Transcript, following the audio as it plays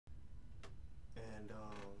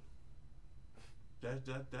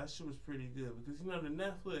that shit was pretty good because you know the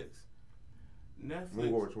Netflix.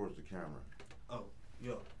 Move over towards the camera. Oh,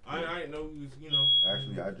 yo, I didn't know we was, you know.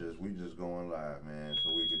 Actually, we just going live, man,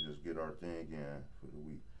 so we could just get our thing in for the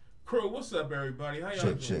week. Crew, what's up, everybody? How y'all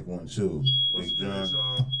doing? Check 1 2. What's good,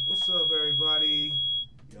 y'all? What's up, everybody?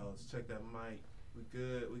 Yo, let's check that mic. We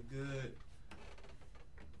good.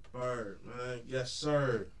 Bird, man. Yes,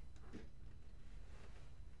 sir.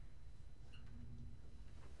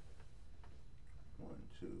 One,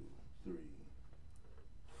 two, three,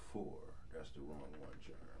 four. That's the wrong one,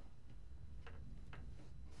 Charm.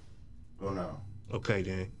 Go now. Okay,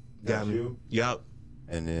 then. Got me. You? Yup.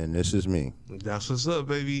 And then this is me. That's what's up,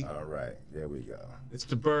 baby. All right, there we go. It's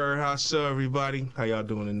the Birdhouse Show, everybody. How y'all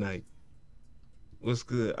doing tonight? What's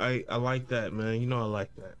good? I like that, man. You know I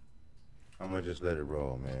like that. I'm gonna just let it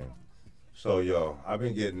roll, man. So, yo, I've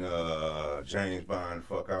been getting James Bond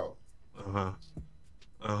fuck out.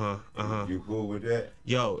 You cool with that?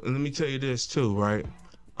 Yo, and let me tell you this too, right?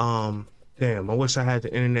 Damn, I wish I had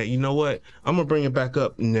the internet. You know what? I'm gonna bring it back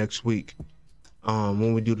up next week.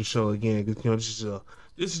 When we do the show again, because you know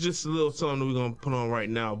this is just a little something that we're gonna put on right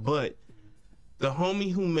now. But the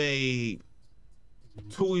homie who made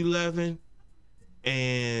 211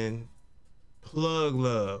 and Plug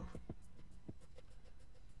Love,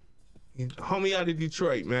 homie out of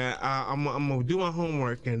Detroit, man. I'm gonna do my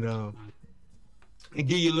homework and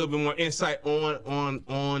give you a little bit more insight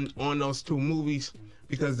on those two movies,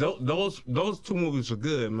 because those two movies were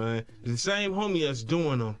good, man. The same homie that's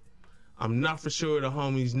doing them. I'm not for sure the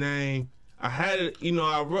homie's name. I had it, you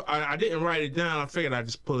know, I didn't write it down. I figured I'd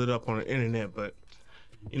just pull it up on the internet, but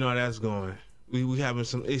you know how that's going. We having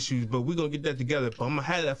some issues, but we're gonna get that together. But I'm gonna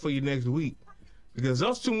have that for you next week, because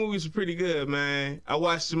those two movies are pretty good, man. I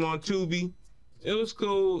watched them on Tubi. It was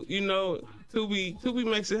cool, you know. Tubi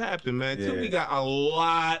makes it happen, man. Yeah. Tubi got a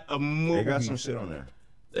lot of movies. They got some shit on there.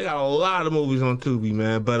 They got a lot of movies on Tubi,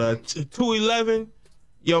 man. But 211.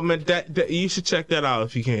 Yo, man, that you should check that out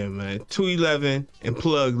if you can, man. 211 and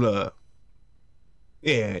Plug Love.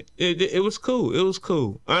 Yeah, it was cool. It was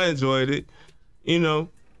cool. I enjoyed it. You know,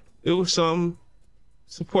 it was something.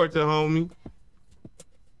 Support the homie.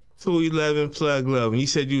 211 Plug Love. And you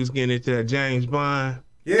said you was getting into that James Bond.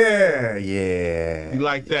 Yeah. You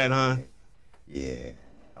like that, huh? Yeah.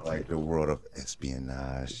 I like the world of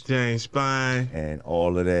espionage. James Bond. And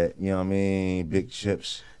all of that, you know what I mean? Big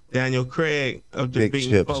chips. Daniel Craig of the big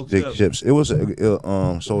chips. It was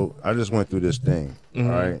so I just went through this thing, all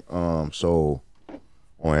right. So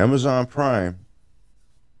on Amazon Prime,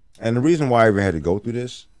 and the reason why I even had to go through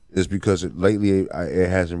this is because lately it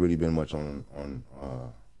hasn't really been much on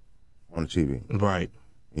the TV, right?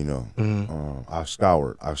 You know, I've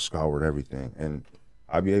scoured everything, and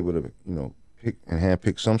I'll be able to, you know, pick and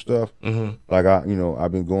handpick some stuff. Like I've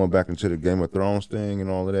been going back into the Game of Thrones thing and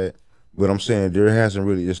all of that. But I'm saying there hasn't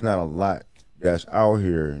really, it's not a lot that's out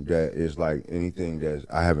here that is like anything that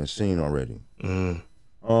I haven't seen already.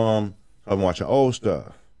 I'm watching old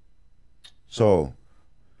stuff. So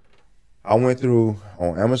I went through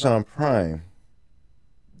on Amazon Prime,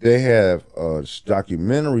 they have a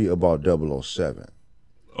documentary about 007.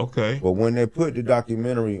 Okay. But when they put the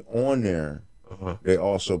documentary on there, they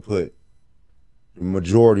also put the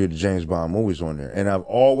majority of the James Bond movies on there. And I've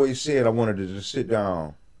always said I wanted to just sit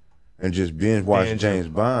down and just binge watch James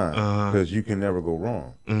Bond, because you can never go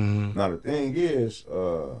wrong. Now the thing is,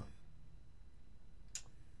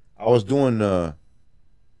 I was doing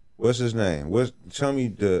what's his name? Tell me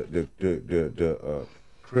the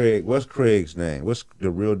Craig. What's Craig's name? What's the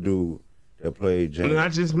real dude that played James? I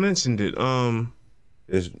just mentioned it.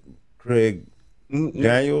 Is Craig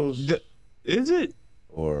Daniels? Is it?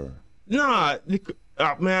 Or nah?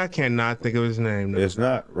 Man, I cannot think of his name. It's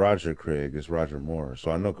not Roger Craig, it's Roger Moore. So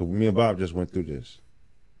I know, because me and Bob just went through this.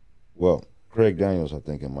 Well, Craig Daniels, I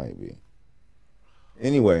think it might be.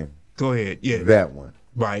 Anyway. Go ahead, yeah. That one.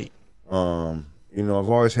 Right. You know, I've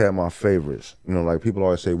always had my favorites. You know, like people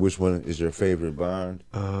always say, which one is your favorite Bond?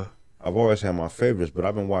 I've always had my favorites, but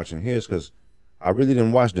I've been watching his because I really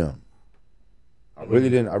didn't watch them. I really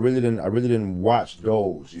didn't watch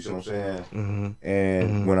those. You see what I'm saying?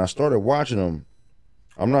 And when I started watching them,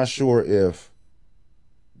 I'm not sure if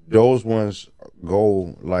those ones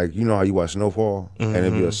go like, you know how you watch Snowfall, and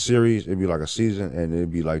it'd be a series, it'd be like a season, and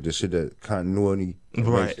it'd be like the shit that continuity,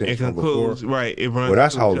 right? It concludes, right? It runs. Well,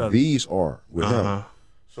 that's how these are with him.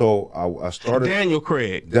 So I started Daniel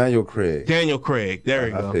Craig. There you go.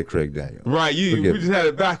 I said Craig Daniel. Right, we just had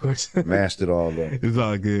it backwards. Mastered all of that. It's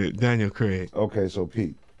all good. Daniel Craig. Okay, so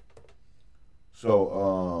Pete.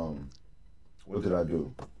 So what did I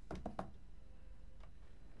do?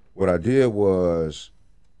 what I did was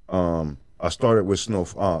I started with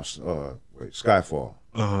Skyfall.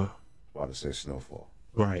 About to say Snowfall.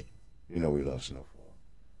 Right. You know we love Snowfall.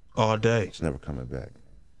 All day. It's never coming back.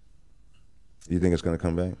 You think it's gonna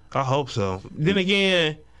come back? I hope so. Then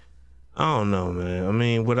again, I don't know, man. I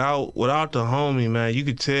mean, without the homie, man, you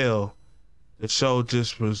could tell the show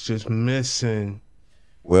was just missing.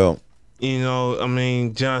 Well, you know, I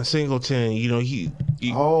mean, John Singleton, you know, he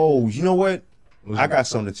oh, you know what? I got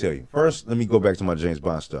something to tell you. First, let me go back to my James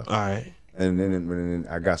Bond stuff. All right. And then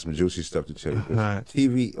I got some juicy stuff to tell you. Right.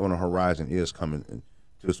 TV on the horizon is coming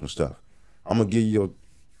to some stuff. I'm gonna give you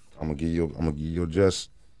just,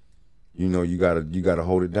 you know, you gotta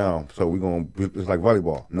hold it down. So we're gonna, it's like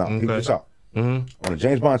volleyball. Now, peep this out. On the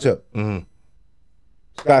James Bond tip.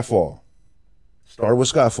 Skyfall. Started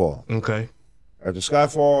with Skyfall. Okay. After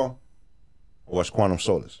Skyfall, I watched Quantum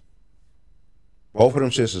Solace. Both of them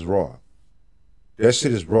shits is raw. That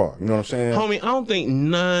shit is raw. You know what I'm saying? Homie, I don't think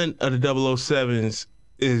none of the 007s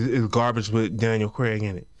is garbage with Daniel Craig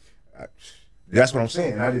in it. That's what I'm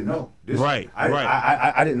saying. I didn't know. Right.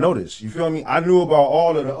 I didn't know this. You feel me? I knew about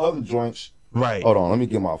all of the other joints. Right. Hold on. Let me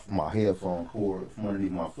get my headphone cord from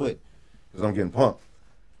underneath my foot because I'm getting pumped.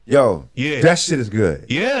 Yo, yeah, that shit is good.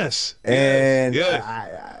 Yes. And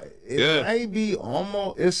yes. It may be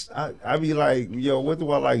almost. I be like, yo, what do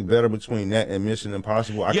I like better between that and Mission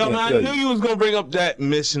Impossible? I knew you was gonna bring up that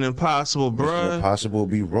Mission Impossible, bro. Mission Impossible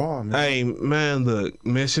be raw, man. Hey, man, look,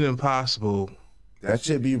 Mission Impossible. That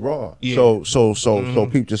shit be raw. Yeah. So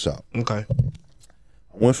peep this out. Okay.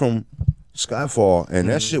 I went from Skyfall, and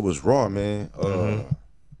that shit was raw, man.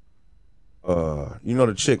 You know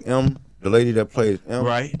the chick M, the lady that plays M,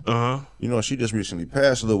 right? You know she just recently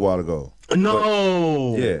passed a little while ago.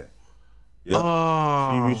 No. But, yeah. Yep.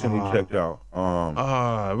 Oh. She recently checked out.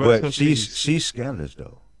 But she's scandalous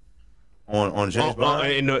though. On James Bond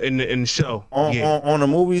in the show. On the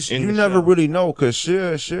movies, you never really know because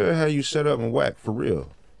she'll have you set up and whack for real.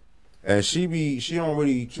 And she don't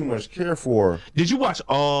really too much care for. Did you watch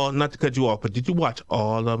all? Not to cut you off, but did you watch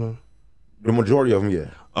all of them? The majority of them, yeah.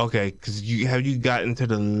 Okay, because have you gotten to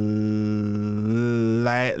the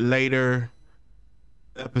later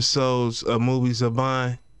episodes of movies of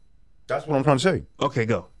Bond? That's what I'm trying to tell you. Okay,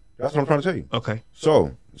 go. That's what I'm trying to tell you. Okay.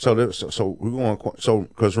 So we're going. So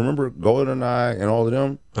because remember GoldenEye and all of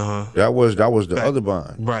them. That was the other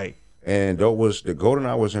Bond. Right. And that was the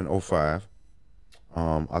GoldenEye was in 05.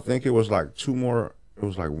 I think it was like two more. It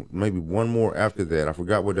was like maybe one more after that. I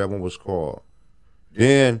forgot what that one was called.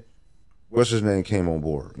 Then what's his name came on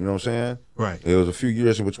board. You know what I'm saying? Right. It was a few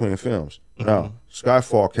years in between films. Now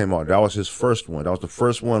Skyfall came out. That was his first one. That was the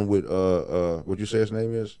first one with what you say his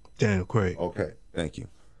name is? Daniel Craig. Okay, thank you.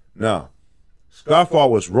 Now,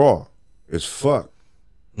 Skyfall was raw as fuck.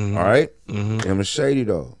 All right? And Miss Shady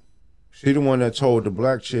though. She the one that told the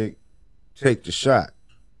black chick, take the shot.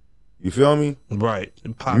 You feel me? Right.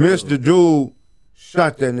 Mr. Dude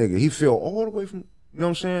shot that nigga. He fell all the way from, you know what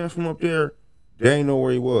I'm saying, from up there. They ain't know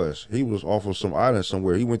where he was. He was off of some island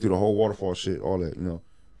somewhere. He went through the whole waterfall shit, all that, you know.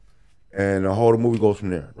 And the whole movie goes from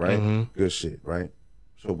there, right? Good shit, right?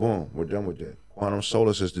 So boom, we're done with that. Quantum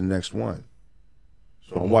Solace is the next one.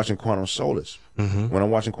 So I'm watching Quantum Solace. When I'm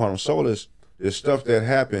watching Quantum Solace, there's stuff that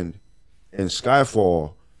happened in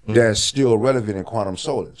Skyfall that's still relevant in Quantum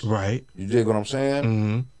Solace. Right. You dig what I'm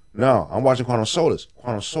saying? Now, I'm watching Quantum Solace.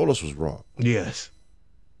 Quantum Solace was raw. Yes.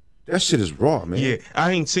 That shit is raw, man. Yeah,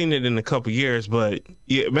 I ain't seen it in a couple years, but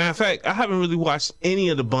yeah, matter of fact, I haven't really watched any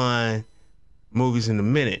of the Bond movies in a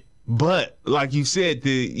minute. But like you said,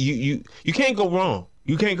 you can't go wrong.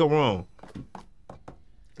 You can't go wrong.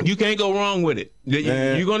 You can't go wrong with it.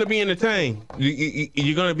 You're gonna be entertained.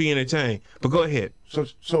 You're gonna be entertained. But go ahead.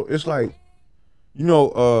 So it's like, you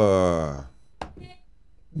know,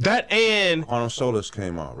 that and Quantum Solace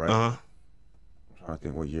came out, right? I'm trying to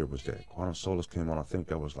think what year was that. Quantum Solace came out, I think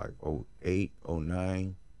that was like 08,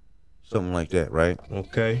 09, something like that, right?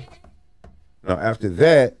 Okay. Now after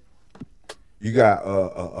that, you got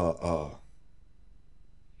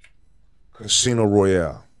Casino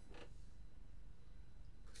Royale.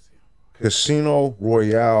 Casino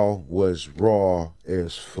Royale was raw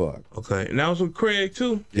as fuck. Okay, and that was with Craig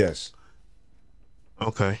too? Yes.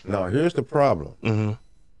 Okay. Now here's the problem.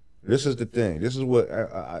 This is the thing. This is what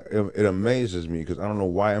it amazes me because I don't know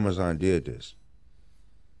why Amazon did this.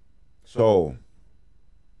 So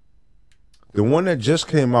the one that just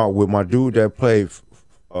came out with my dude that played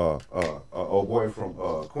old boy from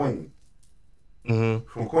Queen.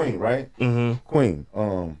 From Queen, right? Queen.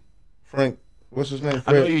 Frank, what's his name?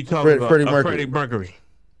 I know you're talking about Freddie Mercury. Freddie Mercury.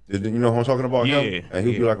 You know who I'm talking about? Yeah. Him? And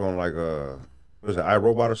he'd be like on like Was it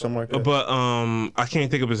iRobot or something like that? But I can't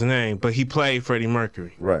think of his name. But he played Freddie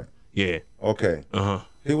Mercury. Right. Yeah. Okay. Uh-huh.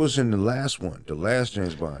 He was in the last one, the last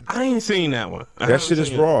James Bond. I ain't seen that one. That shit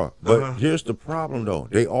is raw. But here's the problem, though.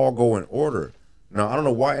 They all go in order. Now, I don't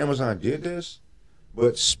know why Amazon did this,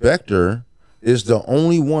 but Spectre is the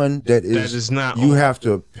only one that is not. You have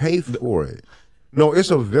to pay for it. No,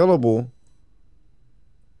 it's available,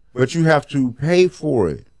 but you have to pay for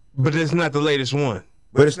it. But it's not the latest one.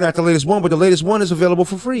 But it's not the latest one, but the latest one is available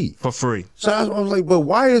for free. For free. So I was like, but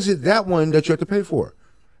why is it that one that you have to pay for?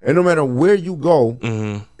 And no matter where you go,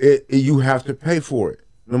 you have to pay for it.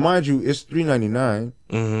 Now, mind you, it's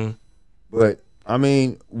 $3.99. But I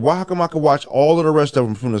mean, why come I could watch all of the rest of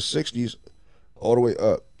them from the '60s all the way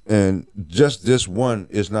up, and just this one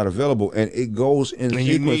is not available, and it goes in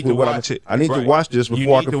sequence with what I need to watch this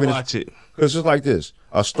before I can finish. Watch it. Because it's like this: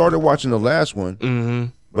 I started watching the last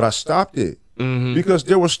one, but I stopped it because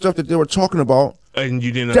there was stuff that they were talking about, and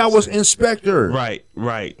you didn't. That was in Spectre. Right.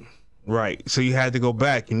 So you had to go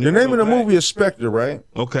back. The name of the movie is Spectre, right?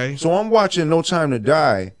 Okay. So I'm watching No Time to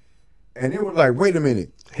Die, and they were like, "Wait a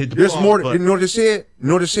minute, there's more." You know what they said?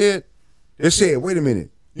 They said, "Wait a minute.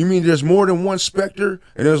 You mean there's more than one Spectre?"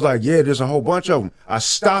 And it was like, "Yeah, there's a whole bunch of them." I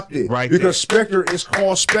stopped it because Spectre is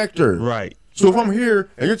called Spectre. Right. So if I'm here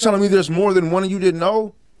and you're telling me there's more than one and you didn't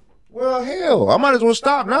know, well, hell, I might as well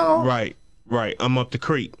stop now. Right. I'm up the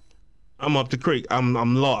creek. I'm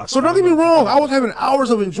lost. So don't get me wrong. I was having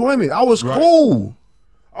hours of enjoyment. I was cool.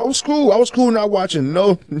 I was cool not watching.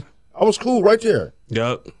 No, I was cool right there.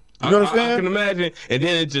 Yep. You understand? I can imagine. And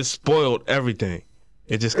then it just spoiled everything.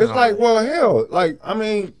 It's like, well, hell, like, I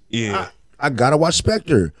mean, I gotta watch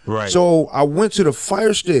Spectre. Right. So I went to the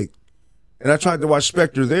Fire Stick and I tried to watch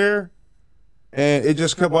Spectre there, and it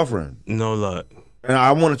just kept buffering. No luck. And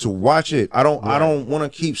I wanted to watch it. I don't want to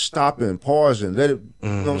keep stopping, pausing, let it. You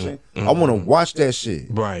know what I'm saying? I want to watch that shit.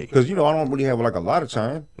 Right. Because I don't really have like a lot of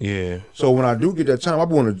time. Yeah. So when I do get that time, I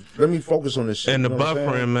want to let me focus on this shit. And the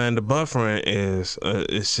buffering, man, the buffering is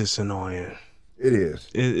it's just annoying. It is.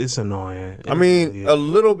 It's annoying. I mean, a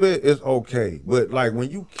little bit is okay, but like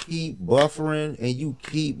when you keep buffering and you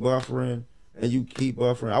keep buffering and you keep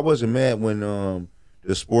buffering, I wasn't mad when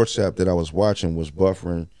the sports app that I was watching was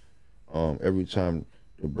buffering. Every time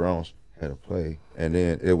the Browns had a play, and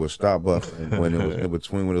then it would stop buffering when it was in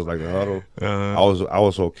between, when it was like the huddle. I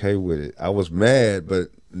was okay with it. I was mad, but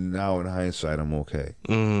now in hindsight, I'm okay.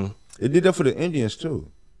 It did that for the Indians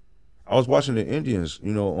too. I was watching the Indians,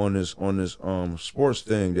 on this sports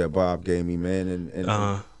thing that Bob gave me, man,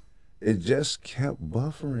 and it just kept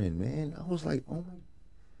buffering, man. I was like, oh my.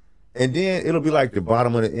 And then it'll be like the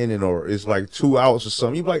bottom of the inning, or it's like 2 outs or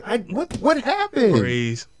something. You be like, what happened?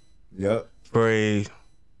 Freeze. Yep. Freeze.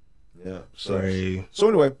 Yeah. So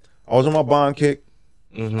anyway, I was on my Bond kick.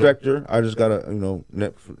 Spectre. I just got a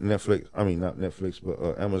Netflix. I mean not Netflix,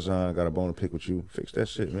 but Amazon got a bone to pick with you. Fix that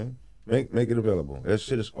shit, man. Make it available. That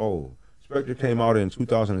shit is old. Spectre came out in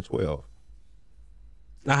 2012.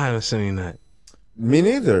 I haven't seen that. Me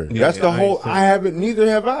neither. Yeah, that's the whole. I haven't. Neither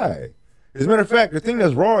have I. As a matter of fact, the thing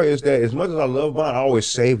that's raw is that as much as I love Bond, I always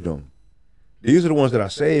saved them. These are the ones that I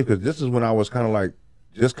saved because this is when I was kind of like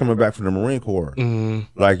just coming back from the Marine Corps.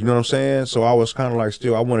 Like, you know what I'm saying? So I was kind of like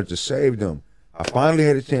I wanted to save them. I finally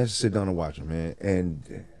had a chance to sit down and watch them, man. And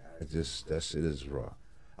that shit is raw.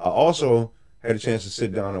 I also had a chance to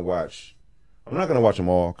sit down and watch. I'm not going to watch them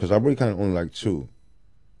all because I really kind of only like 2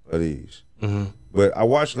 of these. But I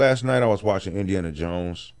watched last night, I was watching Indiana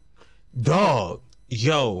Jones. Dog.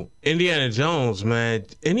 Yo, Indiana Jones, man.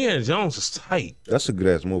 Indiana Jones is tight. That's a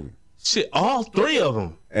good-ass movie. Shit, all 3 of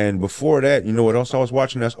them. And before that, you know what else I was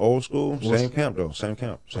watching that's old school? Same camp, though. Same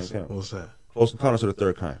camp. What's that? Close Encounters of the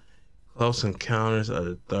Third Kind. Close Encounters of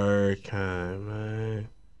the Third Kind, man.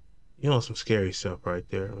 You know some scary stuff right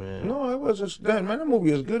there, man. No, it wasn't that, man. That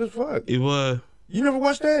movie is good as fuck. It was. You never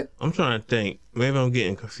watched that? I'm trying to think. Maybe I'm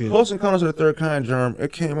getting confused. Close Encounters of the Third Kind, Germ.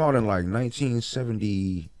 It came out in like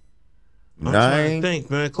 1979. I'm trying to think,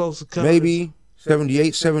 man. Close Encounters. Maybe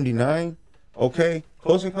 78, 79. Okay.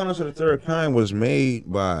 Close Encounters of the Third Kind was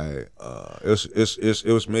made by it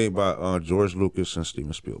was made by George Lucas and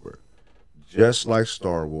Steven Spielberg. Just like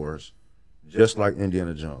Star Wars, just like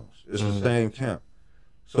Indiana Jones. It's the same camp.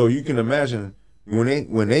 So you can imagine when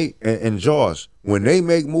they and Jaws, when they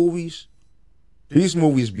make movies, these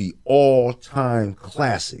movies be all-time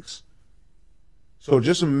classics. So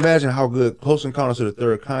just imagine how good Close Encounters of the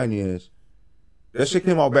Third Kind is. That shit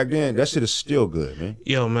came out back then. That shit is still good, man.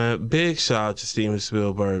 Yo, man, big shout out to Steven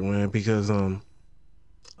Spielberg, man, because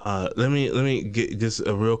let me get this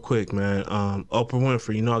real quick, man. Oprah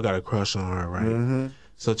Winfrey, I got a crush on her, right?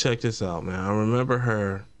 So check this out, man. I remember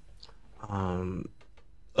her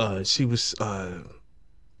she was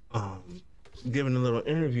giving a little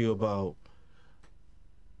interview about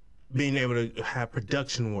being able to have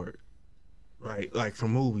production work, right? Like for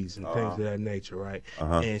movies and things of that nature, right?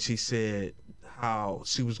 And she said how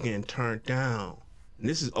she was getting turned down. And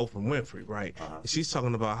this is Oprah Winfrey, right? And she's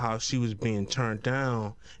talking about how she was being turned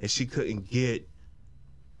down and she couldn't get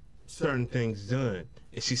certain things done.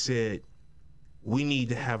 And she said, we need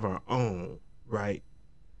to have our own, right?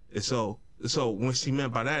 And so what she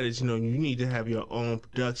meant by that is, you need to have your own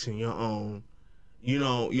production, your own,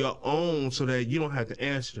 your own, so that you don't have to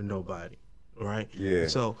answer to nobody, right? Yeah.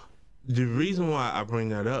 So the reason why I bring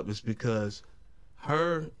that up is because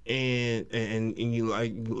her and you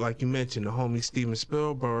like you mentioned, the homie Steven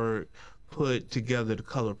Spielberg put together The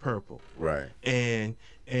Color Purple. Right. And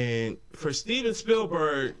for Steven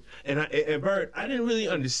Spielberg and Bert, I didn't really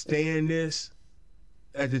understand this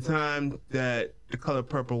at the time that The Color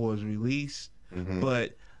Purple was released,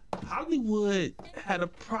 but Hollywood had a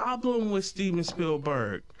problem with Steven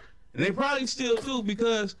Spielberg, and they probably still do,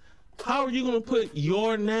 because how are you going to put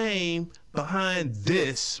your name behind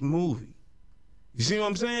this movie? You see what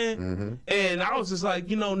I'm saying? And I was just like,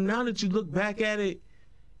 now that you look back at it,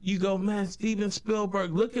 you go, man, Steven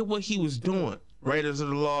Spielberg, look at what he was doing. Raiders of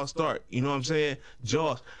the Lost Ark, you know what I'm saying?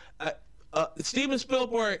 Jaws. Steven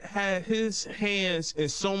Spielberg had his hands in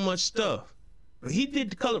so much stuff, but he did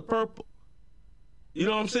The Color Purple. You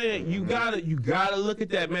know what I'm saying? You gotta look at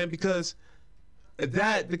that, man, because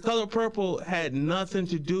The Color Purple had nothing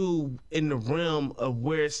to do in the realm of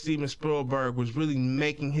where Steven Spielberg was really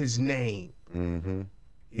making his name. You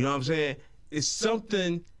know what I'm saying? It's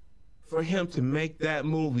something for him to make that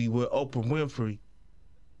movie with Oprah Winfrey.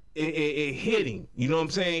 It hit him. You know what I'm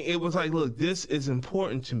saying? It was like, look, this is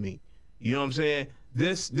important to me. You know what I'm saying?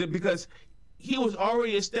 Because he was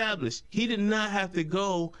already established. He did not have to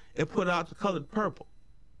go and put out The Color Purple.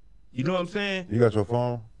 You know what I'm saying? You got your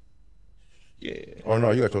phone? Yeah. Oh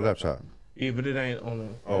no, you got your laptop. Yeah, but it ain't on the.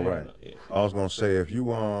 Oh right. Yeah. I was gonna say, if you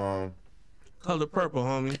Color Purple,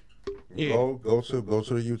 homie. Yeah. Go to the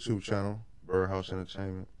YouTube channel, Birdhouse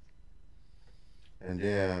Entertainment, and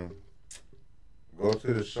then go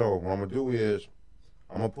to the show. What I'm gonna do is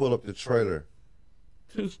I'm gonna pull up the trailer.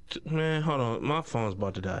 Man, hold on. My phone's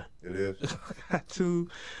about to die. It is? I got to.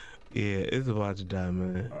 Yeah, it's about to die,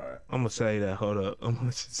 man. All right. I'm going to say that. Hold up. I'm going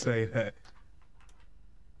to say that.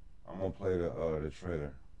 I'm going to play the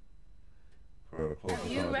trailer.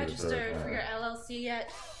 Have you registered for your LLC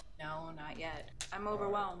yet? No, not yet. I'm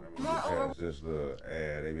overwhelmed. More overwhelmed. It's just the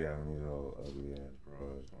ad. They be having these old ugly ads, bro.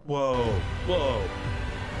 Whoa. Whoa.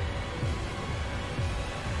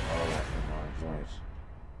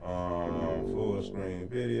 All full screen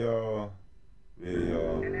video.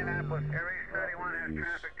 Indianapolis, Area 31 has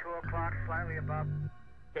traffic 2 o'clock, slightly above.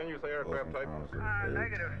 Can you say aircraft type?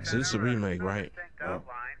 Negative. So this is a remake, right? Tell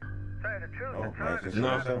you the truth, no,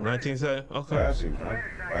 1970. Okay. Classic, man.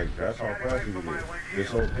 Like, that's how classy it is.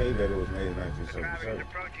 It's okay that it was made in 1977.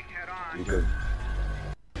 Because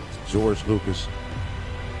George Lucas,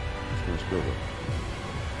 Steven Spielberg,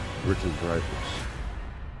 Richard Dreyfuss.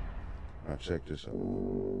 Now check this out.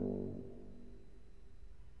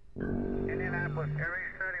 Indianapolis, Area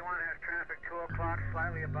 31 has traffic 2 o'clock,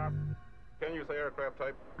 slightly above. Can you say aircraft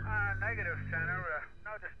type? Negative, Center.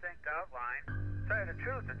 No distinct outline. Tell you the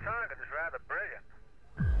truth, the target is rather brilliant.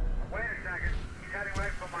 Wait a second. He's heading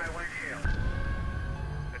right for my windshield.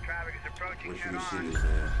 The traffic is approaching head on.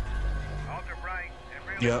 Ultra bright and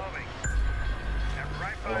really moving. And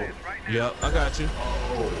right by us right now. Yep, I got you.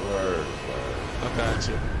 Word. I got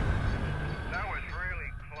you. That was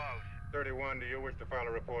really close. 31, do you wish to file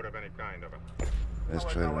a report of any kind of it? This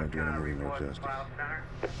trailer ain't doing the movie no justice.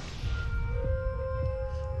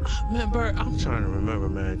 Man, Bert, I'm trying to remember,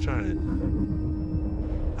 man.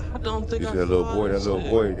 I don't think I that little boy,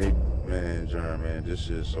 they, man, John, man, this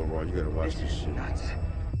shit is so raw. You gotta watch this shit.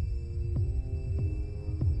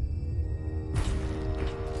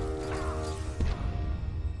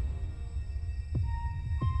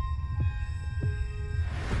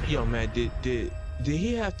 Yo, man, did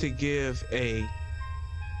he have to give a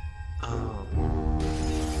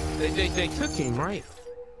they took him, right?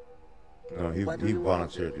 No, he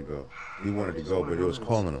volunteered to go. He wanted to go, but it was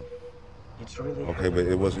calling him. Okay, but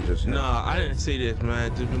it wasn't just him. No, I didn't see this,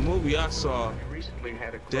 man. The movie I saw,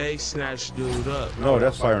 they snatched dude up. No,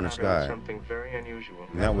 that's Fire in the Sky. Something very unusual.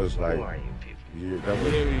 And that was like years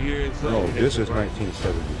no, later. this is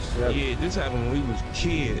 1977. Yeah, this happened when we was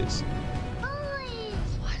kids.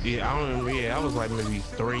 Yeah, I don't remember. Yeah, I was like maybe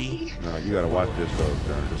 3. No, you gotta watch this though,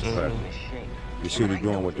 John. This classic. You see what he's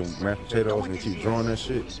doing with the mashed potatoes and he keeps drawing that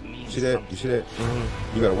shit? You see that? You see that?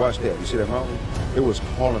 Mm-hmm. You gotta watch that. You see that mountain? It was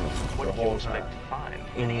calling him the whole time.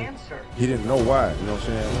 Mm-hmm. He didn't know why, you know what I'm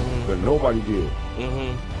saying? Mm-hmm. But nobody did.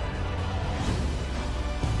 Mm-hmm.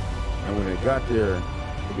 And when they got there,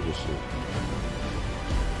 look at this shit.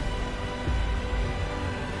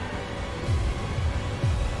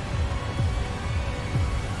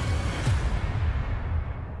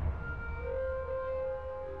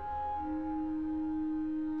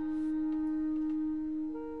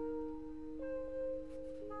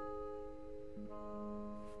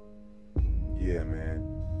 Yeah, man.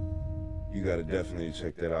 You gotta definitely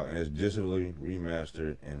check that out. And it's digitally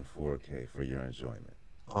remastered in 4K for your enjoyment.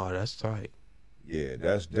 Oh, that's tight. Yeah,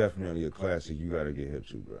 that's definitely a classic you gotta get hip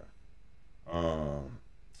to, bro.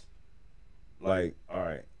 Like, all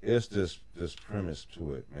right, it's this premise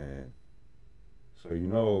to it, man. So you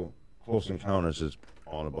know, Close Encounters is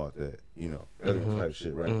all about that, you know, alien type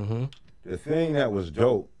shit, right? Mm-hmm. The thing that was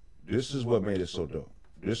dope, this is what made it so dope.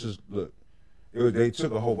 This is, look, they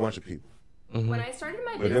took a whole bunch of people. Mm-hmm. When I started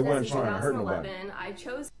my business in 2011, I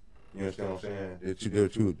chose. You understand what I'm saying? They were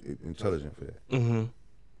too intelligent for that. Mm-hmm.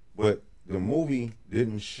 But the movie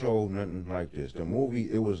didn't show nothing like this. The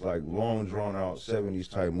movie, it was like long, drawn out 70s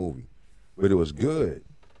type movie. But it was good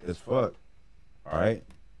as fuck. All right?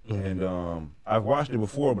 Mm-hmm. And I've watched it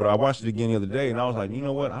before, but I watched it again the other day, and I was like, you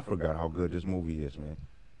know what? I forgot how good this movie is, man.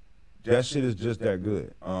 That shit is just that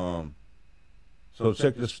good. So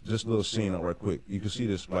check this little scene out right quick. You can see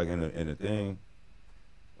this like in the thing.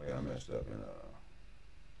 Wait, I messed up.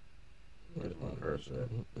 Where's my cursor at?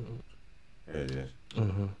 There it is.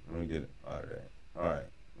 Mm-hmm. Let me get it out of there. All right.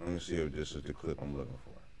 Let me see if this is the clip I'm looking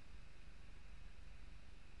for.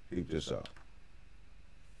 Keep this out.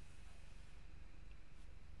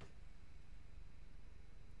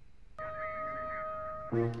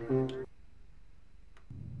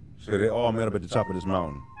 So they all met up at the top of this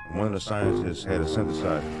mountain. One of the scientists had a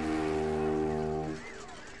synthesizer.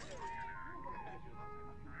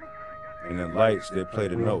 And the lights, they play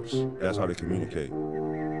the notes. That's how they communicate.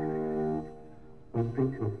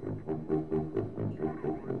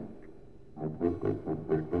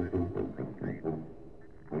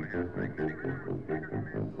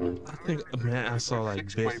 I think, man, I saw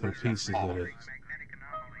like bits and pieces of it.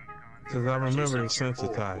 Because I remember the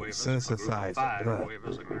synthesizer.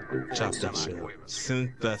 Chop that shit.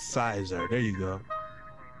 Synthesizer. There you go.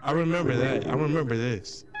 I remember that. I remember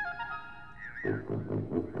this.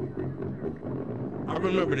 I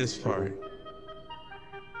remember this part.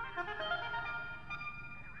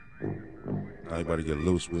 Now you better get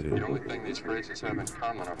loose with it. The only thing these phrases have in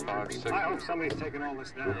common are 5 signals. I hope somebody's taking all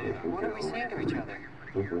this down. What are we saying to each other?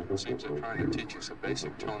 It seems they're trying to teach us a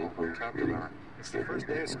basic tonal vocabulary. It's the first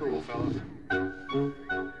day of school, fellas.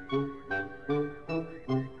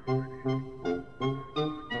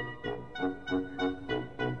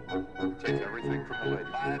 Take everything from the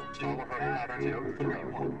lady. 5, 2, all of her patterns, 3,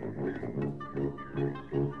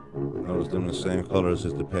 1. Notice them the same colors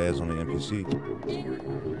as the pads on the MPC.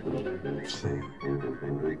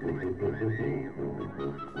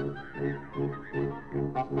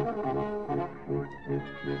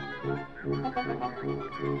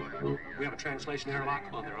 We have a translation airlock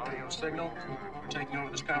on their audio signal. We're taking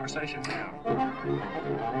over this conversation now.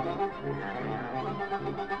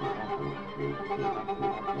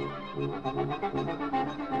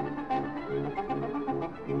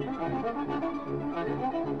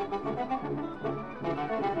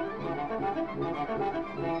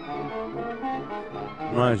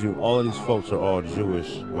 Mind you, all of these folks are all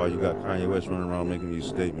Jewish, while you got Kanye West running around making these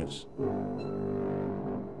statements.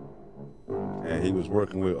 And he was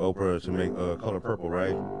working with Oprah to make Color Purple,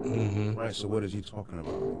 right? Mm-hmm. Right, so what is he talking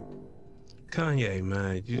about? Kanye,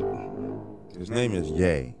 man. His name is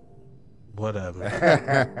Ye. Whatever.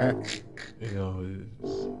 You know,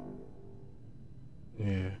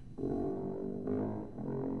 yeah.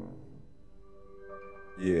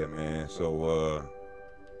 Yeah, man. So,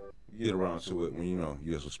 you get around to it when you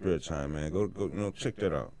get some spare time, man. Go, check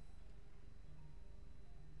that out.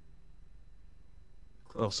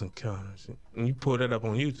 Close Encounters. And you pulled that up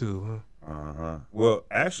on YouTube, huh? Uh-huh. Well,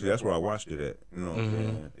 actually, that's where I watched it at. You know what I'm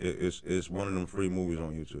saying? It's one of them free movies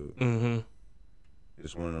on YouTube. Mm-hmm.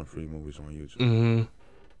 It's one of them free movies on YouTube. Mm-hmm.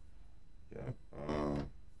 Yeah.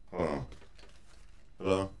 Hold on.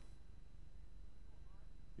 Hello?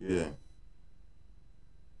 Yeah.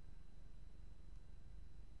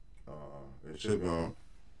 It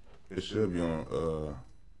should be on, oh,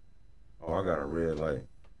 I got a red light.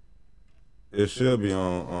 It should be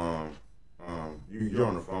on, you're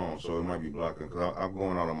on the phone, so it might be blocking, because I'm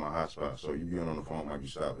going out on my hotspot, so you being on the phone might be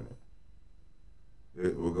stopping it.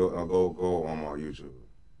 I'll go on my YouTube.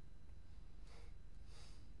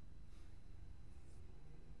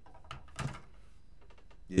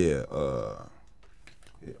 Yeah,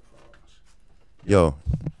 yo,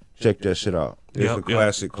 check that shit out.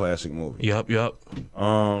 It's a classic movie. Yep.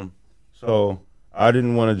 So I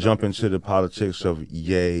didn't want to jump into the politics of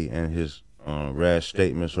Ye and his rash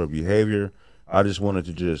statements or behavior. I just wanted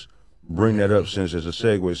to just bring that up since as a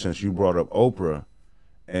segue, since you brought up Oprah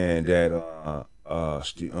and that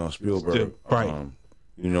Spielberg, right?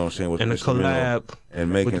 You know what I'm saying? With and the collab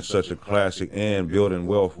and making such a classic and building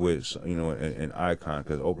wealth with an icon,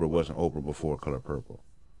 because Oprah wasn't Oprah before Color Purple.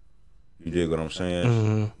 You dig what I'm saying?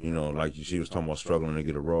 Mm-hmm. You know, like she was talking about struggling to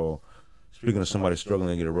get a role. Speaking of somebody struggling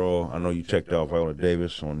to get a role, I know you checked out Viola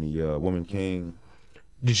Davis on the Woman King.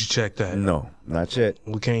 Did you check that? No, not yet.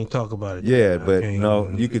 We can't talk about it. Yeah, but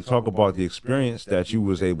no, you could talk about the experience that you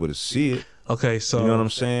was able to see it. Okay, so you know what I'm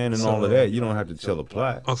saying, and all of that. You don't have to tell the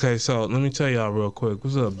plot. Okay, so let me tell y'all real quick.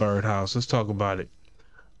 What's up, Birdhouse? Let's talk about it.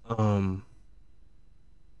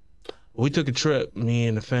 We took a trip. Me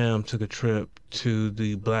and the fam took a trip to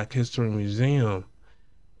the Black History Museum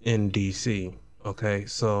in D.C. Okay,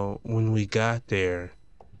 so when we got there,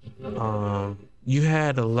 you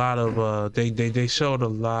had a lot of they showed a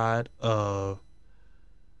lot of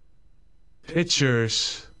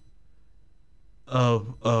pictures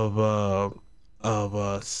of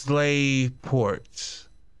slave ports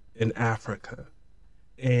in Africa,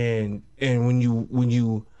 and when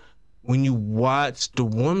you watch The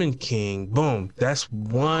Woman King, boom, that's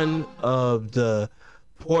one of the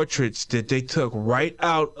portraits that they took right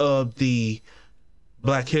out of the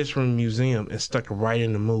Black History Museum and stuck it right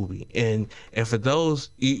in the movie. And for those,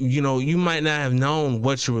 you might not have known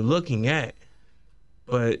what you were looking at,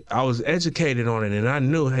 but I was educated on it, and I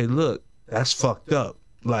knew, hey, look, that's fucked up.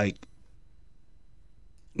 Like,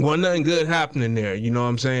 wasn't nothing good happening there. You know what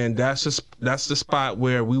I'm saying? That's the spot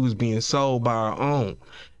where we was being sold by our own.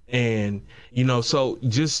 And so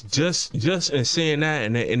just in seeing that,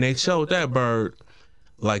 and they showed that bird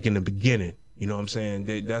like in the beginning. You know what I'm saying?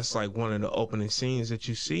 That's like one of the opening scenes that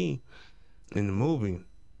you see in the movie.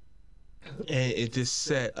 And it just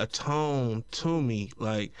set a tone to me.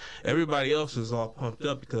 Like, everybody else is all pumped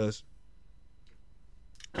up because,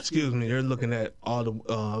 they're looking at all the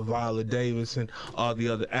Viola Davis and all the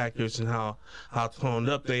other actors and how toned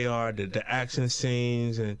up they are, the action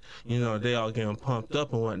scenes, and, they all getting pumped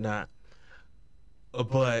up and whatnot.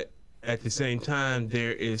 But at the same time,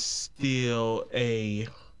 there is still a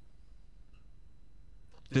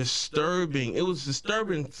disturbing. It was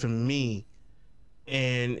disturbing for me,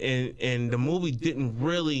 and the movie didn't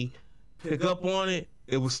really pick up on it.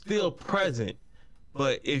 It was still present,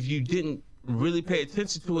 but if you didn't really pay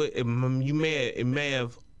attention to it, it may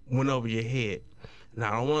have went over your head.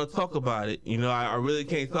 Now, I don't want to talk about it. I really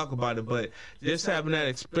can't talk about it, but just having that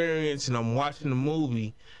experience and I'm watching the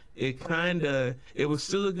movie, it was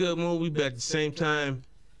still a good movie, but at the same time,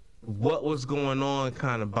 what was going on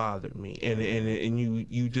kind of bothered me. And you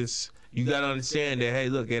got to understand that, hey,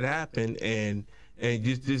 look, it happened, and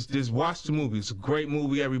just watch the movie. It's a great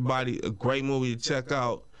movie, everybody. A great movie to check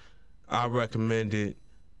out. I recommend it,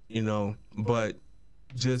 but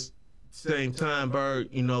just same time, Bird,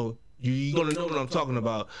 you're gonna know what I'm talking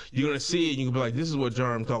about. You're gonna see it, and you can be like, this is what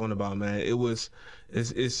I'm talking about, man. It's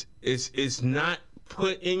not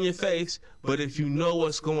put in your face, but if you know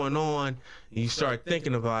what's going on and you start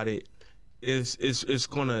thinking about it, you're gonna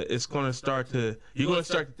start to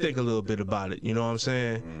think a little bit about it. You know what I'm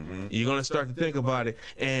saying? Mm-hmm. You're gonna start to think about it.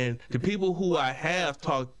 And the people who I have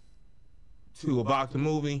talked to about the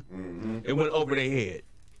movie, mm-hmm. It went over their head.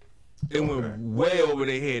 It went way over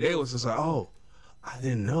their head. They was just like, oh, I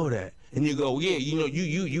didn't know that. And you go, yeah,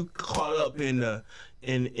 you caught up in the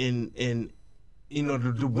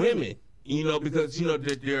women, because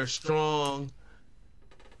they're strong.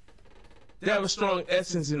 They have a strong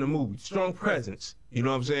essence in the movie, strong presence. You know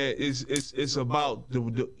what I'm saying? It's about the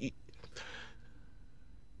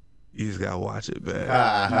you just gotta watch it, man.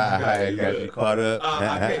 I got you caught up.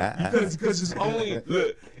 Because it's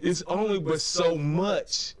only but so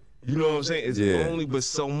much. You know what I'm saying? It's only but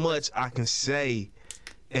so much I can say,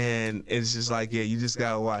 and it's just like, yeah, you just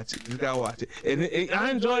gotta watch it. You gotta watch it. And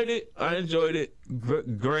I enjoyed it.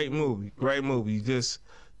 Great movie. Just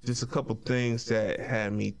a couple things that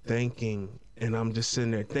had me thinking, and I'm just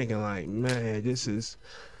sitting there thinking like, man, this is,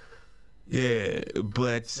 yeah. But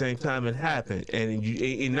at the same time, it happened,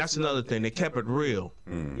 and that's another thing. They kept it real.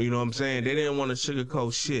 You know what I'm saying? They didn't want to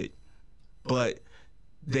sugarcoat shit, but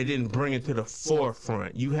they didn't bring it to the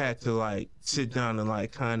forefront. You had to like sit down and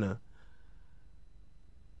like kind of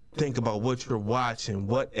think about what you're watching,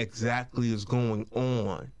 what exactly is going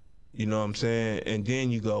on. You know what I'm saying? And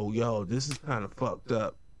then you go, yo, this is kind of fucked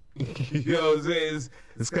up. You know what I'm saying?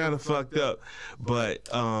 It's kind of fucked up. But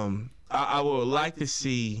I would like to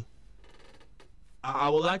see. I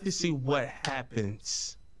would like to see what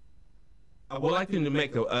happens. I would like them to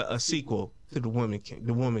make a sequel to The Woman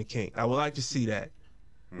King. I would like to see that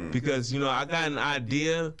because I got an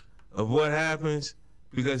idea of what happens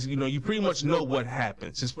because you pretty much know what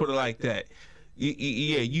happens. Just put it like that.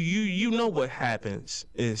 Yeah, you know what happens.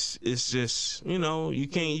 It's just you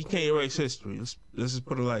can't erase history. Let's just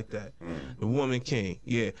put it like that. The Woman King,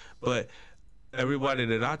 yeah. But everybody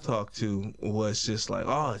that I talked to was just like,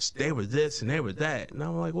 oh, they were this and they were that, and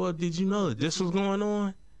I'm like, well, did you know that this was going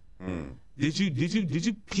on? Did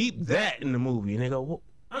you peep that in the movie? And they go,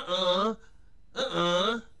 well,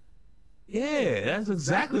 yeah, that's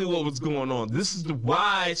exactly what was going on. This is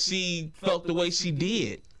why she felt the way she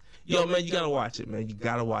did. Yo, man, you gotta watch it, man. You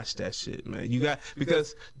gotta watch that shit, man.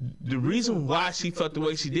 Because the reason why she felt the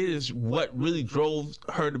way she did is what really drove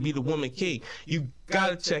her to be the Woman King. You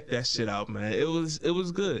gotta check that shit out, man. It was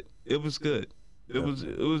good. It was good. It was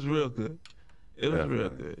real good. It was real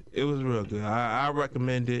good. It was real good. I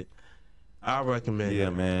recommend it. I recommend it. Yeah,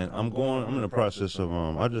 man. I'm in the process of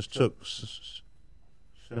I just took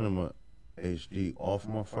Cinema HD off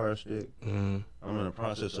my Fire Stick. I'm in the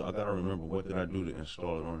process of, I gotta remember what did I do to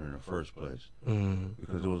install it on in the first place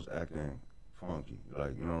because it was acting funky.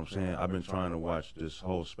 Like, you know what I'm saying? I've been trying to watch this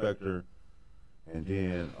whole Spectre, and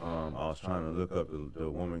then I was trying to look up the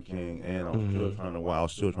Woman King, and I was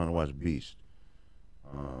still trying to watch Beast.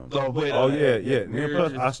 Yeah. And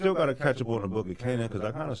plus, I still gotta catch up on the Book of Canaan because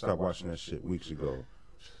I kind of stopped watching that shit weeks ago.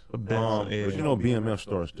 But BMF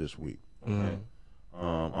starts this week. Okay?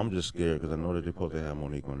 I'm just scared because I know that they're supposed to have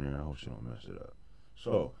Monique on there. I hope she don't mess it up.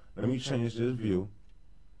 So let me change this view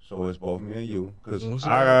so it's both me and you because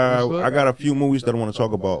I got a few movies that I want to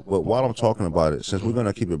talk about. But while I'm talking about it, since we're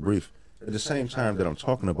gonna keep it brief, at the same time that I'm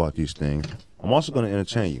talking about these things, I'm also gonna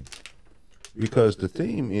entertain you because the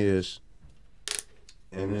theme is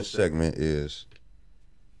in this segment is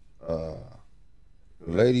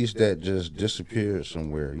ladies that just disappeared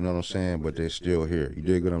somewhere. You know what I'm saying? But they're still here. You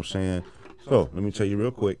dig what I'm saying? So, let me tell you real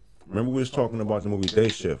quick. Remember we was talking about the movie Day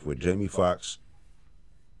Shift with Jamie Foxx,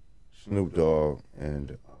 Snoop Dogg,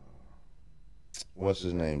 and what's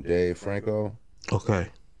his name? Dave Franco? Okay.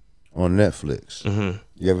 On Netflix.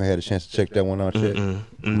 You ever had a chance to check that one out yet?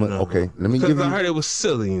 No. Okay, let me give you... Because I heard it was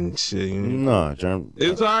silly and shit. Nah, John. It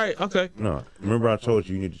was all right? Okay. No. Remember I told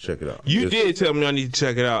you need to check it out. You did tell me I need to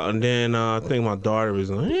check it out, and then I think my daughter was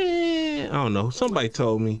like, I don't know. Somebody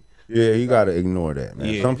told me. Yeah, you gotta ignore that, man.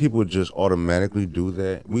 Yeah. Some people just automatically do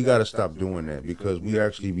that. We gotta stop doing that because we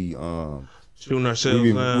actually be shooting ourselves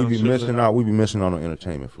we down. be missing out. We be missing out on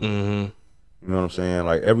entertainment for You know what I'm saying?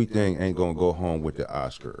 Like everything ain't gonna go home with the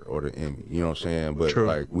Oscar or the Emmy. You know what I'm saying? But True.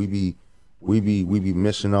 like we be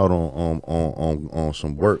missing out on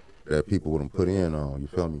some work that people wouldn't put in on. You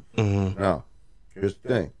feel me? Now, here's the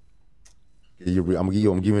thing. I'm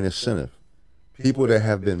giving you an incentive. People that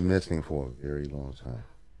have been missing for a very long time.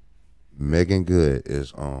 Megan Good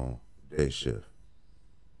is on Day Shift.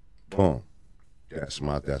 Boom. That's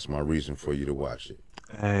my reason for you to watch it.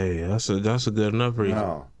 Hey, that's a good enough reason.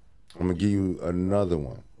 Now, I'm gonna give you another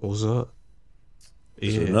one. What's up?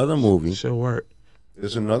 It's another movie. Should work.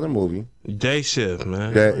 It's another movie. Day Shift,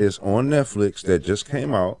 man. That is on Netflix that just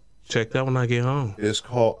came out. Check that when I get home. It's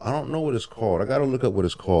called, I don't know what it's called. I gotta look up what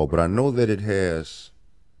it's called, but I know that it has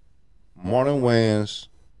Marlon Wayans,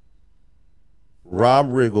 Rob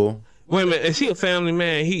Riggle. Wait a minute, is he a family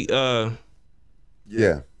man?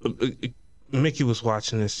 Yeah. Mickey was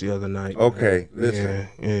watching this the other night. Okay, listen.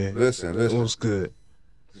 Yeah. Listen. It was good.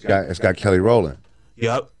 It's got Kelly Rowland.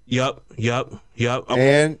 Yup.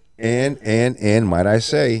 And might I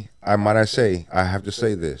say, I have to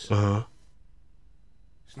say this.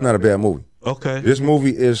 It's not a bad movie. Okay. This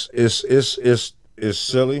movie is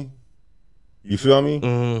silly. You feel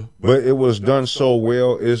me? But it was done so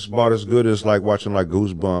well. It's about as good as like watching like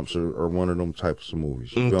Goosebumps or one of them types of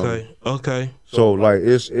movies. You feel me? Okay. So like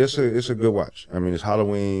it's a good watch. I mean, it's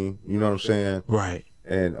Halloween. You know what I'm saying? Right.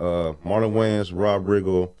 And Marlon Wayans, Rob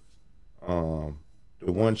Riggle,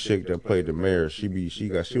 the one chick that played the mayor, she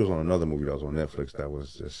was on another movie that was on Netflix that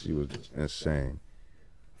was she was just insane.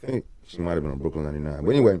 I think she might have been on Brooklyn 99.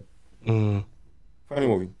 But anyway, funny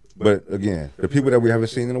movie. But again, the people that we haven't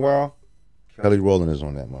seen in a while. Kelly Rowland is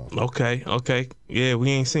on that motherfucker. Okay. Yeah,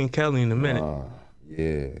 we ain't seen Kelly in a minute.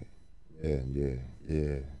 Yeah.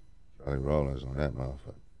 Kelly Rowland is on that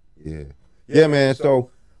motherfucker. Yeah, man.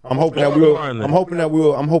 So I'm hoping that we'll. I'm hoping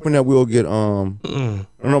that we'll get. No,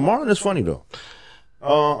 Marlon is funny though.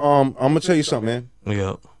 I'm gonna tell you something, man.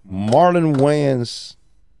 Yeah. Marlon Wayans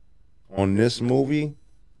on this movie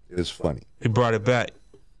is funny. He brought it back.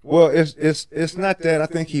 Well, it's not that. I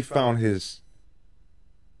think he found his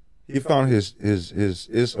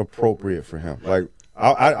is appropriate for him. Like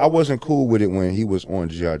I wasn't cool with it when he was on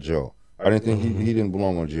G.I. Joe. I didn't think he didn't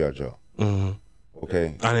belong on G.I. Joe.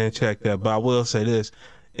 Okay. I didn't check that, but I will say this: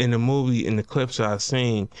 in the movie, in the clips I've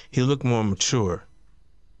seen, he looked more mature.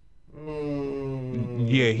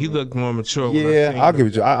 Yeah, he looked more mature. Yeah, I'll give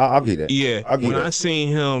it to you. I'll give you that. Yeah, when I seen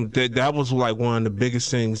him, that was like one of the biggest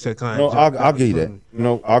things that kind of. No, I'll give you that.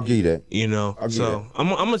 No, I'll give you that. You know, so I'm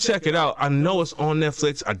gonna check it out. I know it's on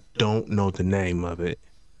Netflix. I don't know the name of it,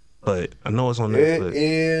 but I know it's on Netflix. It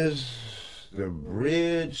is the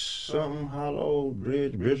Bridgerton Hollow,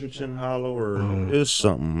 or it's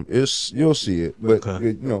something. You'll see it, but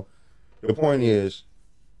you know, the point is,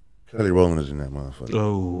 Kelly Rowland is in that motherfucker.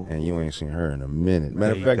 Oh. And you ain't seen her in a minute.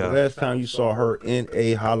 Matter of fact, the last time you saw her in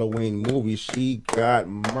a Halloween movie, she got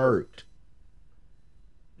murked.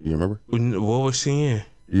 You remember? What was she in?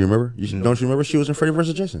 You remember? Don't you remember she was in Freddy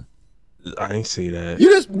vs. Jason? I didn't see that. You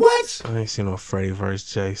just, what? I ain't seen no Freddy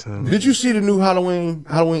vs. Jason. Did you see the new Halloween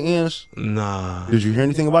Ends? Nah. Did you hear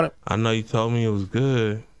anything about it? I know you told me it was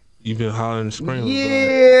good. You've been hollering and screaming.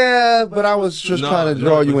 Yeah, but I was just trying to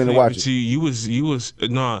draw you in to watch it. You was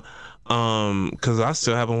because I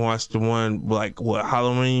still haven't watched the one like what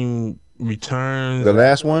Halloween Returns. The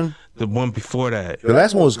last one? The one before that. The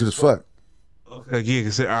last one was good as fuck. Okay, yeah,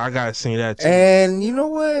 because I gotta see that too. And you know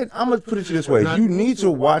what? I'm gonna put it this way: you need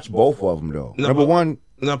to watch both of them though. Number one.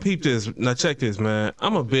 Now peep this. Now check this, man.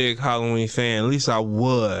 I'm a big Halloween fan. At least I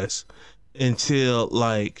was until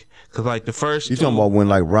like. Cause like the first you talking about when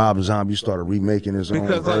like Rob Zombie started remaking his own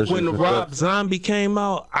versions. Because like when Rob Zombie came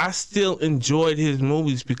out, I still enjoyed his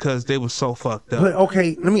movies because they were so fucked up. But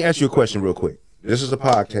okay, let me ask you a question real quick. This is a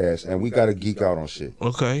podcast and we gotta geek out on shit.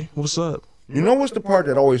 Okay, what's up? You know what's the part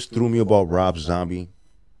that always threw me about Rob Zombie?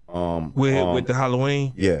 With the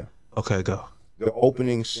Halloween? Yeah. Okay, go. The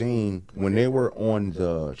opening scene when they were on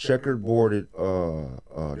the checkerboarded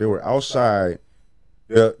they were outside.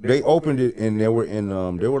 They opened it and they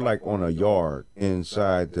were like on a yard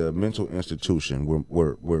inside the mental institution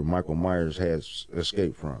where Michael Myers had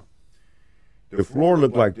escaped from. The floor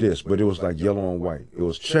looked like this, but it was like yellow and white. It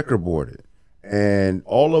was checkerboarded. And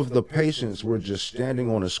all of the patients were just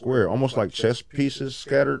standing on a square, almost like chess pieces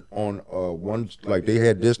scattered on one, like they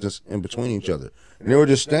had distance in between each other. And they were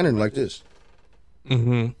just standing like this.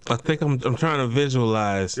 I think I'm trying to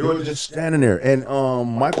visualize. They were just standing there, and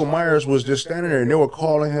Michael Myers was just standing there, and they were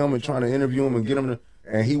calling him and trying to interview him and get him to,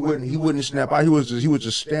 and he wouldn't snap out. He was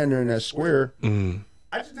just standing there in that square.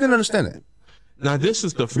 I just didn't understand that. Now this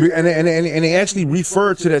is the and they actually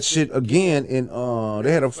referred to that shit again in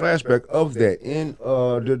they had a flashback of that in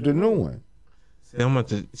the new one. I'm about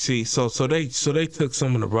to see. So they took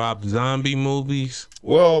some of the Rob Zombie movies.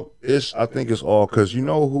 Well, I think it's all because you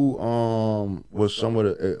know who was some of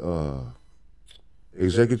the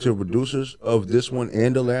executive producers of this one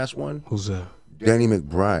and the last one. Who's that? Danny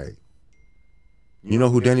McBride. You know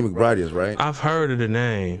who Danny McBride is, right? I've heard of the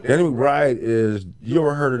name. Danny McBride is. You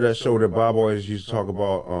ever heard of that show that Bob always used to talk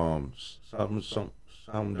about?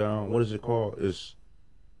 Something down. What is it called? It's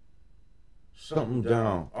something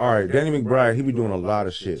down. All right, Danny McBride. He be doing a lot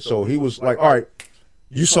of shit. So he was like, all right.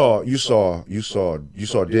 You saw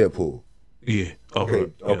Deadpool. Yeah.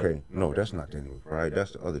 Okay. Yeah. Okay. No, that's not Danny McBride.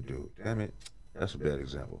 That's the other dude. Damn it. That's a bad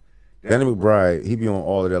example. Danny McBride. He be on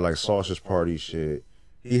all of that like Sausage Party shit.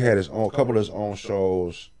 He had his own couple of his own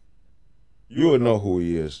shows. You would know who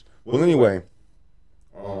he is. Well, anyway,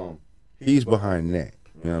 he's behind that.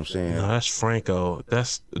 You know what I'm saying? No, that's Franco.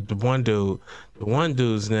 That's the one dude. The one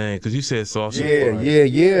dude's name, because you said Sausage Party.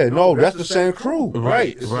 Yeah. No, that's the same crew.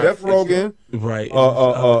 Right. Seth Rogen. Right.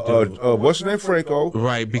 What's his name? Franco.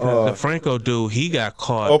 Right, because the Franco dude, he got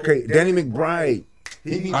caught. Okay, Danny McBride.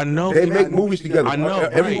 I know. They make movies together. I know.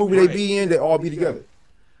 Every movie they be in, they all be together.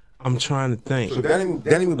 I'm trying to think. So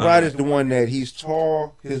Danny McBride is the one that he's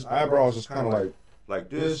tall. His eyebrows is kind of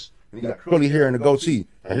like this. And he got curly hair and a goatee.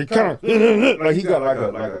 And he kind of like he got like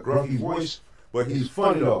a gruffy voice, but he's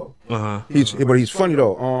funny though. He's funny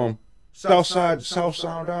though. South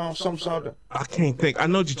Sound Down, some Sound Down. I can't think. I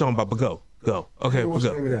know what you're talking about, but go. Okay, what's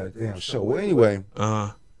the name of that damn show? Well, anyway,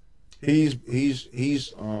 he's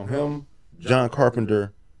him, John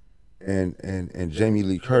Carpenter, and Jamie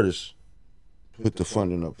Lee Curtis put the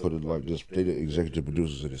funding up for the they the executive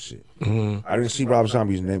producers of this shit. I didn't see Rob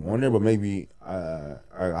Zombie's name on there, but maybe I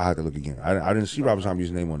had to look again. I didn't see Rob Zombie's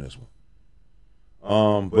name on this one.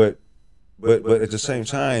 But at the same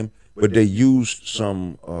time, but they used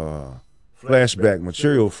some flashback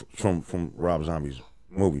material from Rob Zombie's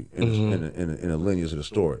movie in the lineage of the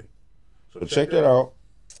story. So check that out.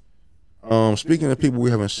 Speaking of people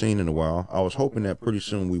we haven't seen in a while, I was hoping that pretty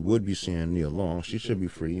soon we would be seeing Nia Long. She should be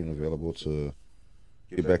free and available to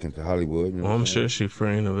get back into Hollywood. You know I'm sure she's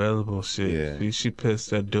free and available. Shit. Yeah. She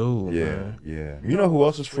pissed that dude, man. Yeah. You know who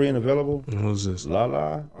else is free and available? Who's this?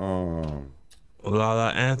 Lala.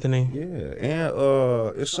 Lala Anthony. Yeah,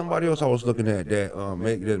 and it's somebody else I was looking at that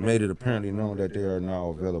made it apparently known that they are now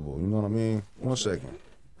available. You know what I mean? 1 second.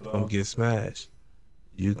 Come get smashed.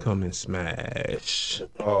 You come and smash.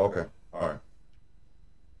 Oh, okay. All right.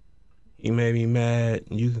 You may be mad.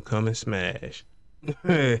 You can come and smash.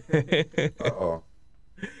 Uh-oh.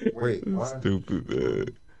 Wait, what? Stupid, man.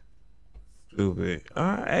 Stupid. All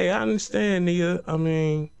right, hey, I understand, nigga. I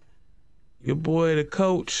mean, your boy, the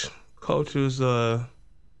coach was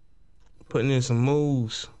putting in some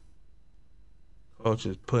moves. Coach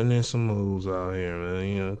is putting in some moves out here, man.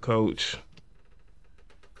 You know, coach.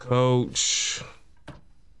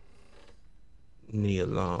 Nia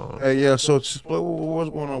Long. Hey, yeah. So what's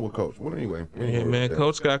going on with Coach? Well, anyway. Yeah, man.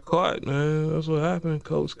 Coach got caught, man. That's what happened.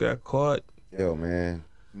 Coach got caught. Yo, man.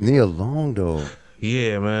 Nia Long, though.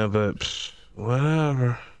 Yeah, man. But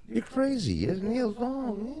whatever. You're crazy. It's Nia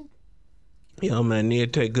Long, man. Yo, man. Nia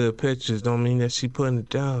take good pictures. Don't mean that she putting it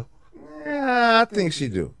down. Yeah, I think she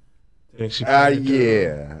do. Think she putting it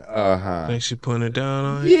down? Uh-huh. Think she putting it down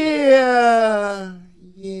on you? Yeah.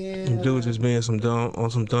 Dude just being some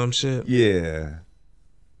dumb shit. Yeah.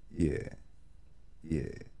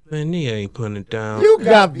 Man, Nia ain't putting it down. You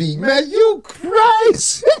got me, man. You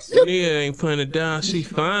crazy. Nia ain't putting it down. She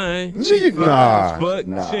fine. Nah.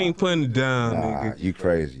 She ain't putting it down, nigga. You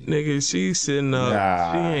crazy. Nigga, she's sitting up.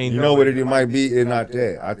 Nah. She ain't. You know what it might be? It's not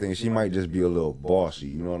that. I think she might just be a little bossy.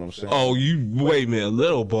 You know what I'm saying? Oh, wait a minute, a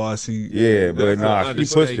little bossy. Yeah, but nah, she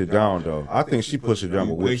pushed it down though. I think she pushed it down.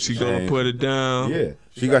 You think she gonna put it down? Yeah.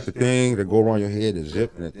 She got the thing that go around your head, the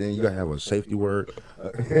zip, and the thing. You gotta have a safety word.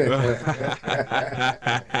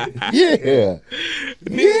 Yeah.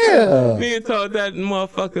 Nia told that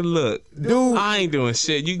motherfucker, look, dude, I ain't doing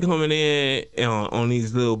shit. You coming in on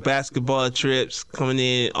these little basketball trips, coming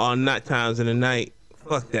in all night times in the night.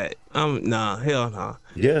 Fuck that. Hell nah.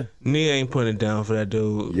 Yeah. Nia ain't putting it down for that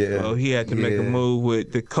dude. Yeah. So he had to make a move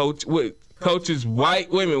with the coach, with coach's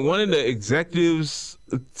white women. One of the executives,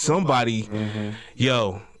 somebody,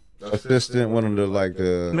 yo. Assistant, one of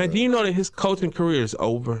the man, do you know that his coaching career is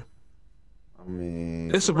over? I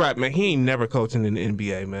mean, it's a wrap, man. He ain't never coaching in the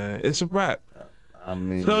NBA, man. It's a wrap. I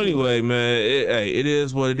mean, so anyway, man, it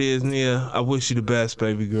is what it is, Nia. I wish you the best,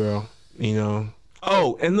 baby girl. You know.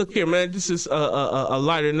 Oh, and look here, man. This is a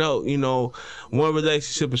lighter note. You know, one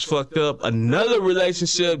relationship is fucked up. Another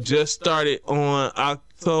relationship just started on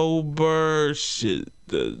October the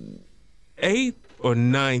 8th or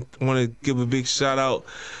 9th. I want to give a big shout out.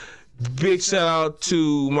 Big shout out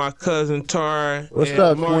to my cousin Tara. What's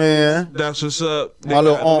up, man? That's what's up. My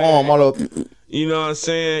little. You know what I'm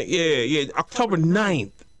saying? Yeah. October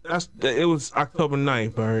 9th. It was October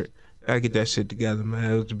 9th, Bert. Gotta get that shit together,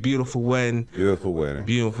 man. It was a beautiful wedding. Beautiful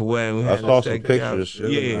wedding. I saw some pictures.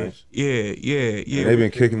 Nice. Yeah. And they've been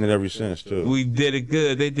kicking it ever since, too. We did it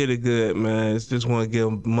good. They did it good, man. Just want to give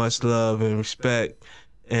them much love and respect.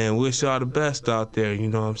 And wish y'all the best out there, you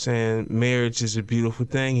know what I'm saying? Marriage is a beautiful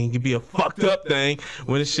thing and it can be a fucked up thing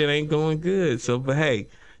when the shit ain't going good. So, but hey,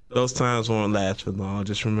 those times won't last for long.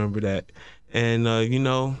 Just remember that. And, you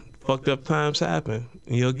know, fucked up times happen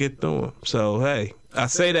and you'll get through them. So, hey, I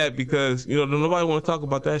say that because, you know, nobody want to talk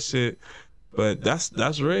about that shit. But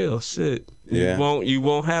that's real shit. Yeah. You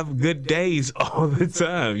won't have good days all the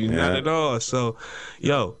time. Not at all. So,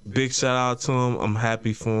 yo, big shout out to them. I'm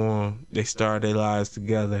happy for them. They started their lives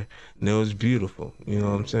together, and it was beautiful. You know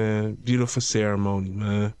what I'm saying? Beautiful ceremony,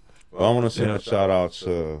 man. Well, I want to send a shout out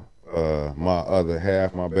to my other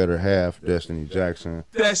half, my better half, Destiny Jackson.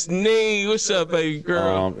 Destiny, what's up, baby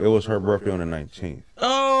girl? It was her birthday on the 19th.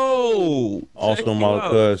 Oh. Also, my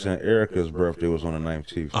cousin Erica's birthday was on the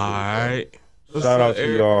 19th. All right. Shout out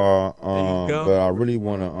to y'all, but I really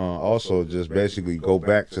want to also just basically go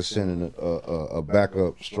back to sending a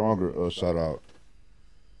backup, stronger shout out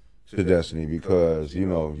to Destiny because you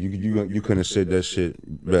know you couldn't have said that shit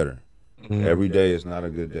better. Every day is not a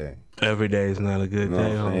good day. Every day is not a good day.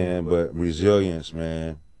 You know what I'm saying? But resilience,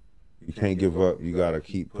 man. You can't give up. You gotta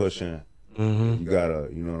keep pushing. You gotta,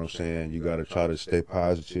 you know what I'm saying? You gotta try to stay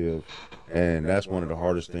positive, and that's one of the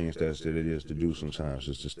hardest things that it is to do sometimes,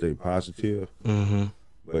 is to stay positive.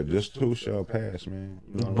 But this too shall pass, man.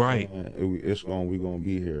 You know what Right. I'm saying? We gonna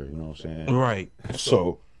be here. You know what I'm saying? Right.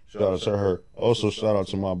 So shout out to her. Also shout out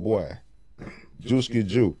to my boy, Juicy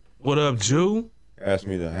Jew. What up, Jew? Asked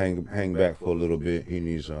me to hang back for a little bit. He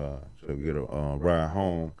needs to get a ride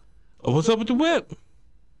home. Oh, what's up with the whip?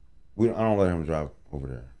 I don't let him drive over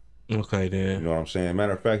there. Okay, then. You know what I'm saying?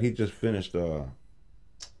 Matter of fact, he just finished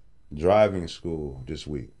driving school this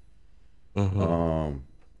week. Mm-hmm.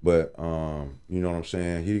 But you know what I'm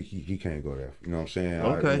saying? He can't go there. You know what I'm saying?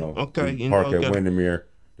 Okay, okay. We park at Windermere.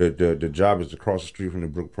 The job is across the street from the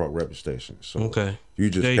Brook Park Rapid Station. So okay. You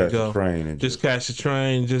just catch the train and just catch the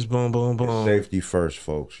train, just boom, boom, boom. Safety first,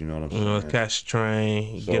 folks. You know what I'm saying? You know, catch the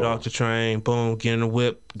train, get off the train, boom, get in the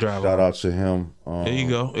whip, drive. Shout out to him. There you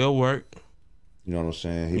go. It'll work. You know what I'm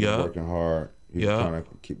saying? He was working hard. He was trying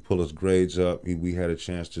to pull his grades up. We had a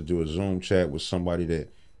chance to do a Zoom chat with somebody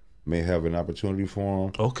that may have an opportunity for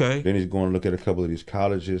him. Okay. Then he's going to look at a couple of these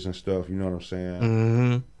colleges and stuff. You know what I'm saying?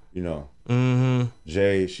 Mm-hmm. You know. Mm-hmm.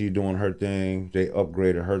 Jay, she doing her thing. They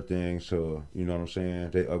upgraded her thing, so you know what I'm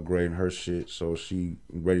saying? They upgrading her shit, so she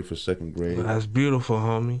ready for second grade. That's beautiful,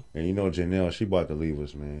 homie. And you know Janelle, she about to leave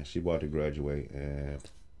us, man. She about to graduate and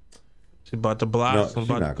she about to blossom.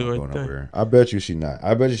 She not gonna go nowhere. I bet you she not.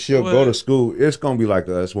 I bet you she'll go to school. It's gonna be like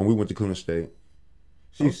us when we went to Cleveland State.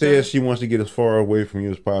 She says she wants to get as far away from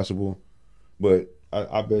you as possible, but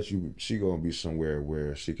I bet you she gonna be somewhere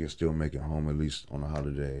where she can still make it home at least on the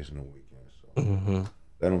holidays and the weekends. So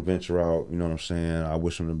let them venture out. You know what I'm saying? I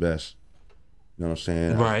wish them the best. You know what I'm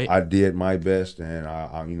saying? Right. I did my best, and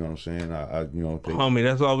I you know what I'm saying? I you know. Homie,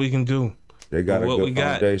 that's all we can do. They got a good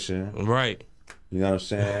foundation. Right. You know what I'm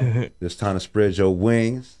saying? It's time to spread your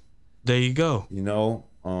wings. There you go. You know,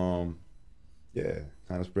 yeah,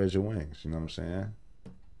 time to spread your wings. You know what I'm saying?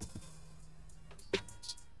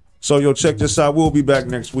 So, yo, check this out. We'll be back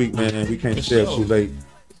next week, man. We can't stay up too late.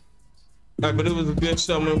 Right, but it was a good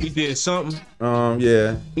show, man. We did something.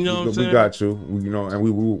 Yeah. You know what I'm saying? We got to. You know, and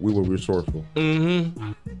we were resourceful.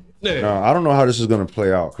 Mm-hmm. Yeah. Now, I don't know how this is going to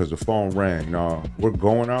play out because the phone rang. Now, we're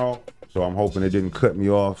going out, so I'm hoping it didn't cut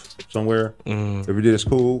me off somewhere. If it did, it's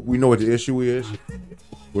cool. We know what the issue is.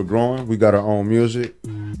 We're growing. We got our own music.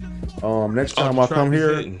 Next time I come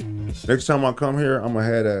here, I'm gonna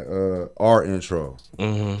have our intro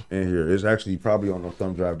in here. It's actually probably on the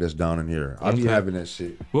thumb drive that's down in here. I'll be having that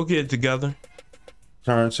shit. We'll get it together.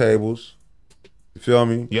 Turntables. You feel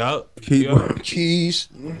me? Yup. Keys.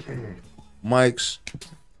 Mics.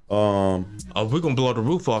 Oh, we're gonna blow the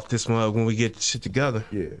roof off this mug when we get the shit together.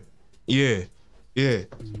 Yeah.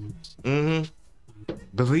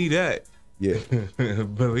 Believe that. Yeah.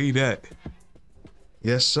 Believe that.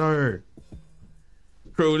 Yes, sir.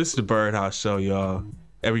 Crew, this is the Birdhouse Show, y'all.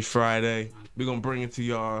 Every Friday, we're gonna bring it to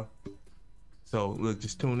y'all. So look,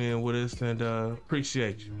 just tune in with us and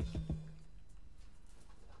appreciate you.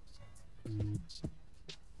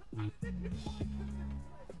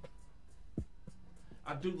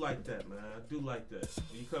 I do like that, man. I do like that.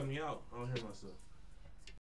 When you cut me out, I don't hear myself.